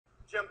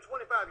Jim,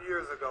 25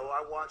 years ago,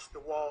 I watched the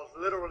walls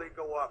literally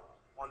go up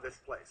on this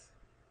place.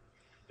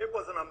 It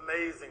was an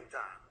amazing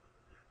time.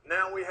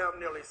 Now we have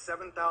nearly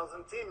 7,000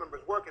 team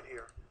members working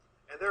here,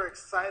 and they're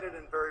excited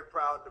and very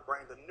proud to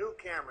bring the new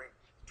Camry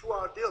to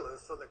our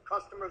dealers so that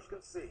customers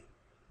can see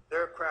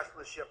their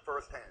craftsmanship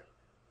firsthand.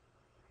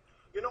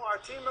 You know, our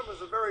team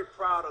members are very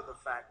proud of the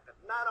fact that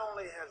not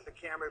only has the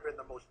Camry been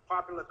the most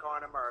popular car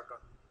in America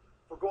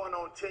for going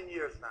on 10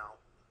 years now,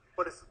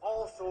 but it's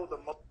also the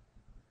most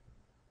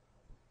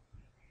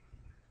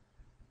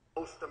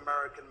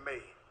American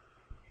made.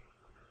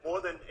 More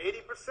than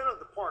 80% of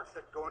the parts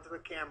that go into the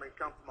Camry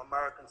come from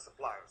American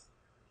suppliers.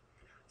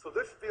 So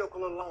this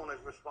vehicle alone is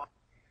responsible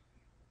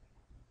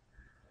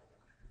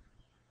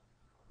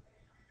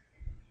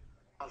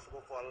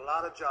for a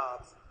lot of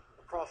jobs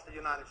across the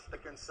United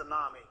States and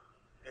tsunami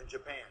in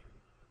Japan.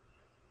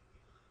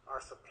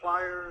 Our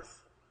suppliers,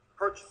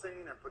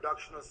 purchasing, and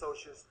production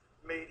associates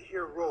made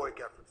heroic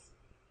efforts.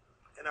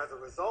 And as a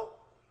result,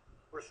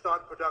 we're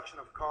starting production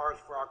of cars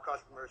for our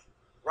customers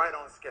right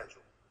on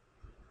schedule.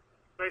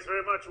 Thanks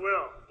very much,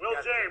 Will. Will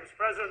yes. James,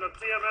 president of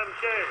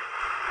TMMK.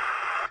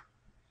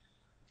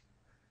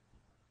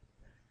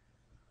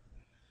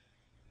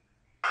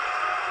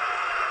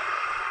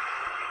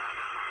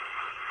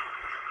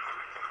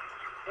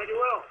 Thank you,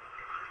 Will.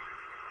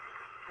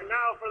 And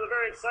now for the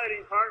very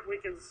exciting part,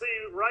 we can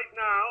see right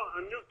now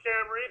a new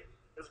Camry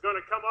is going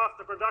to come off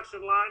the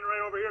production line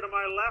right over here to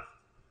my left.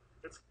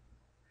 It's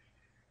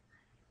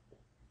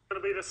going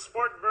to be the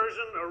sport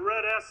version, a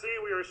red SE.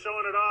 We are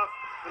showing it off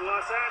in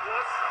Los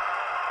Angeles.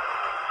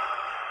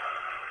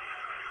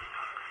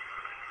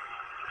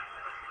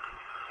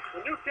 The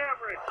new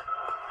Camry.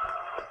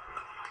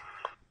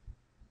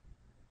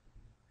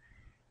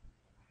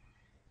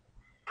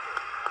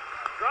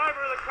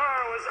 Driver of the car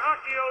was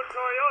Akio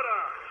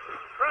Toyota,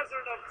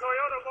 president of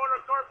Toyota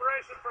Motor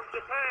Corporation from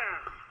Japan.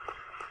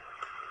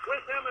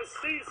 With him is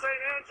Steve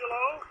St.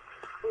 Angelo,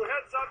 who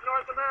heads up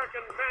North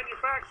American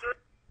manufacturing.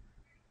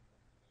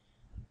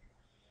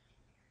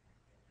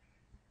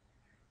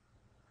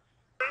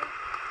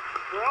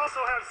 We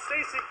also have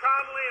Stacy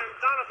Conley and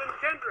Jonathan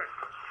Kendrick,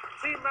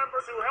 team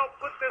members who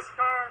helped put this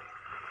car.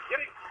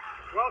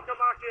 Welcome,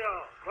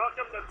 Akio.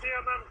 Welcome to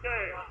TMMK.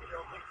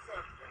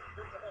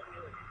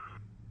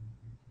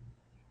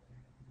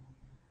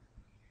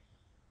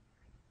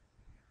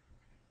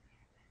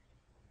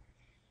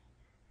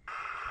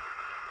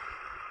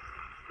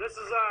 This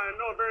is, I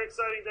know, a very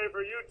exciting day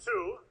for you,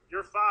 too.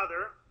 Your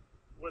father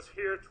was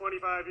here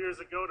 25 years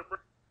ago to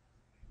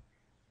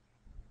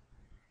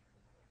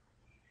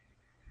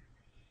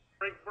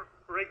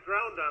break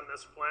ground on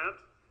this plant,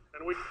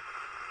 and we...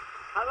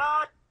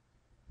 Hello?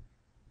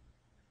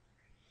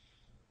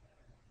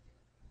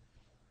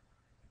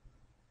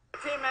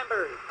 Team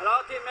members.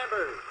 Hello, team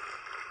members.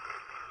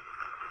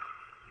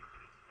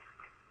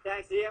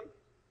 Thanks, Jim.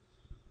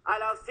 I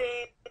love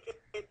seeing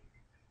it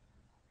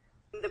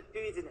in the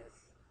business.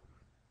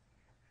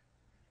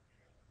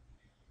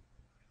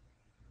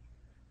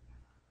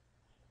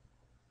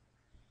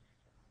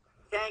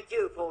 Thank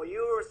you for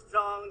your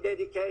strong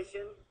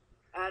dedication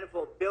and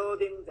for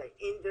building the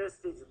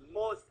industry's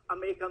most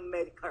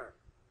American-made car.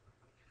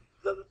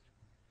 The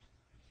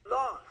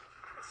launch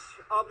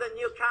of the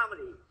new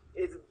Camry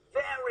is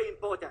very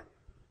important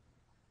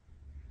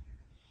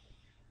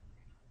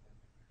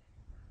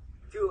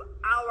to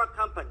our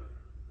company.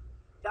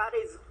 That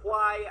is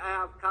why I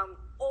have come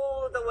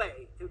all the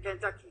way to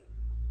Kentucky,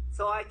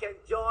 so I can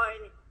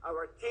join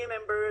our team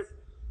members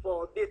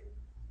for this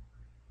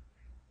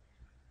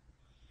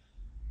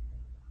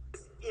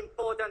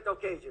important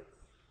occasion.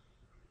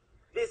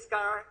 This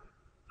car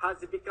has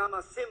become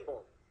a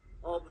symbol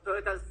of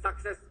Toyota's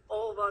success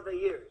over the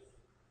years.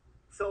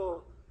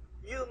 So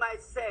you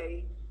might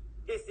say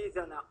this is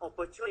an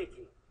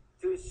opportunity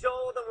to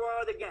show the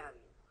world again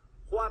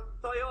what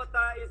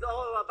Toyota is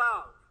all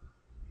about.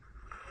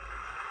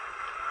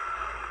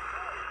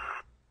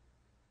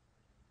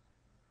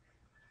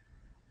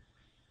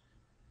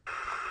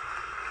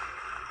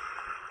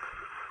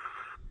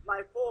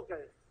 My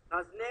focus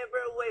has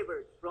never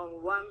wavered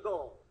from one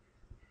goal: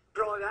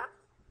 product,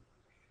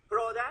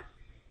 product,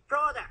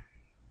 product.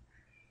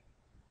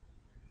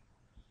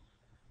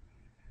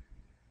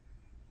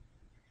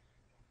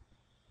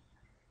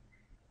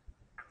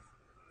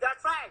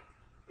 That's right.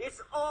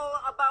 It's all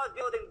about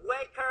building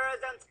great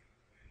cars,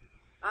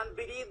 and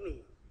believe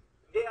me,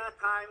 there are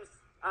times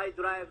I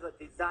drive the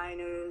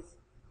designers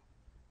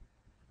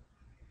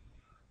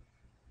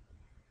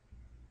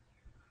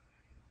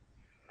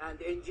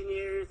and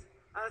engineers,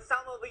 and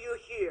some of you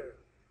here,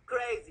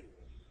 crazy.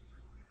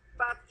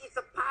 But it's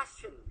a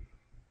passion.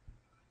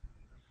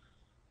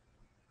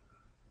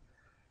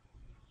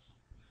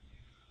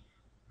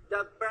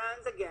 That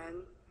burns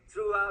again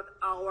throughout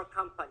our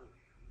company.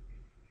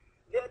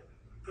 Their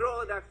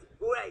product's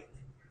great.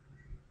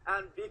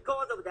 And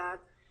because of that,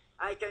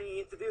 I can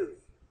introduce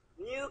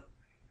new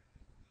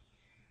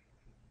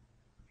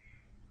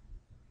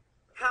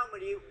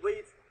Camry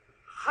with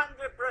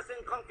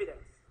 100%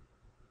 confidence.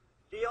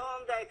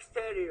 Beyond the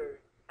exterior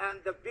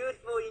and the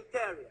beautiful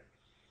interior,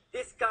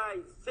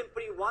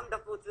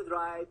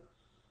 drive.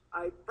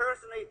 I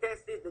personally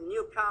tested the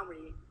new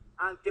Camry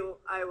until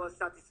I was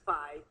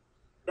satisfied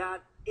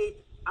that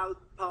it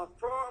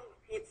outperformed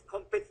its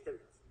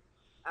competitors.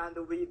 And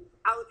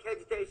without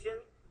hesitation,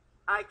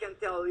 I can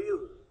tell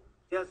you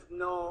there's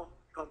no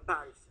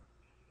comparison.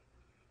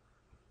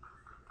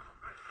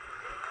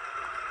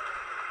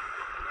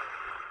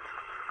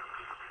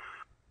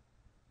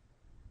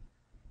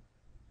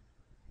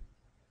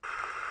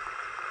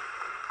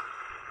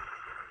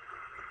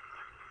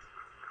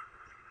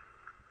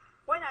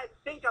 When I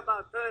think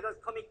about Toyota's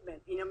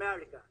commitment in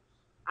America,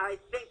 I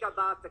think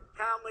about the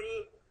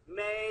Camry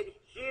made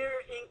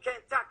here in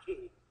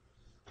Kentucky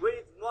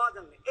with more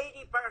than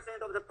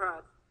 80% of the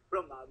parts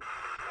from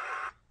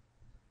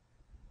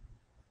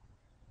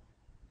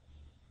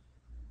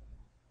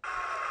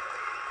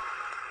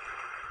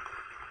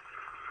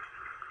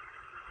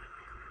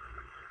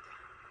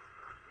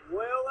We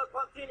will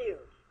continue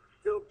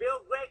to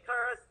build great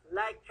cars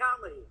like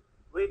Camry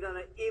with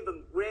an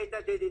even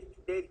greater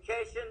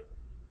dedication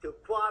to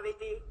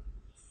quality,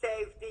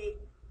 safety,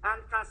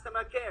 and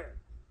customer care.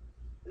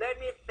 Let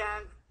me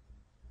thank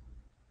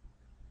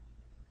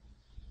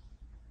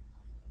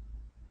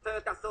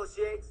Toyota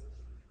associates,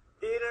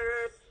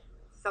 dealers,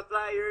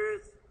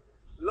 suppliers,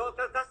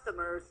 local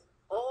customers,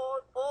 all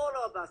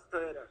of us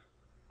Toyota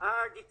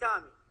are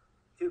determined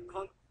to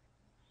continue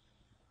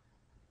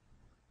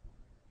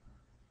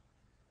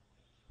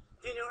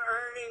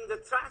earning the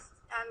trust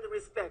and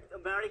respect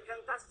of American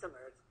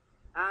customers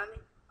and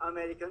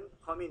American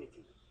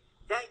community.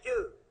 Thank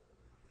you.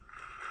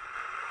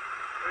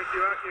 Thank you,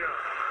 Akio.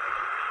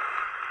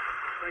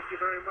 Thank you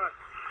very much.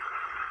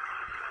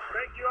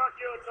 Thank you,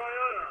 Akio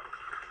Toyoda.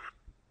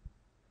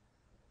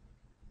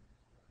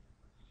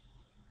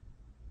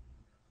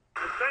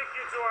 And thank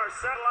you to our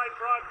satellite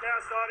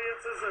broadcast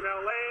audiences in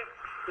LA,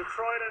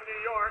 Detroit, and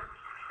New York,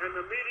 and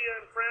the media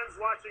and friends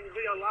watching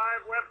via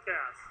live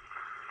webcast.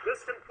 This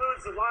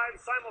concludes the live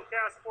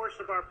simulcast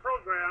portion of our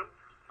program.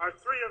 Our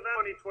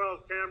 3-event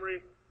 2012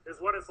 Camry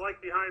is what it's like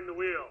behind the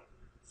wheel.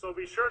 So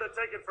be sure to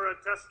take it for a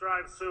test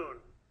drive soon.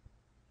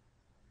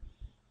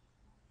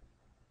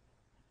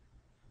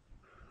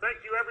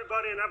 Thank you,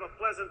 everybody, and have a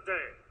pleasant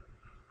day.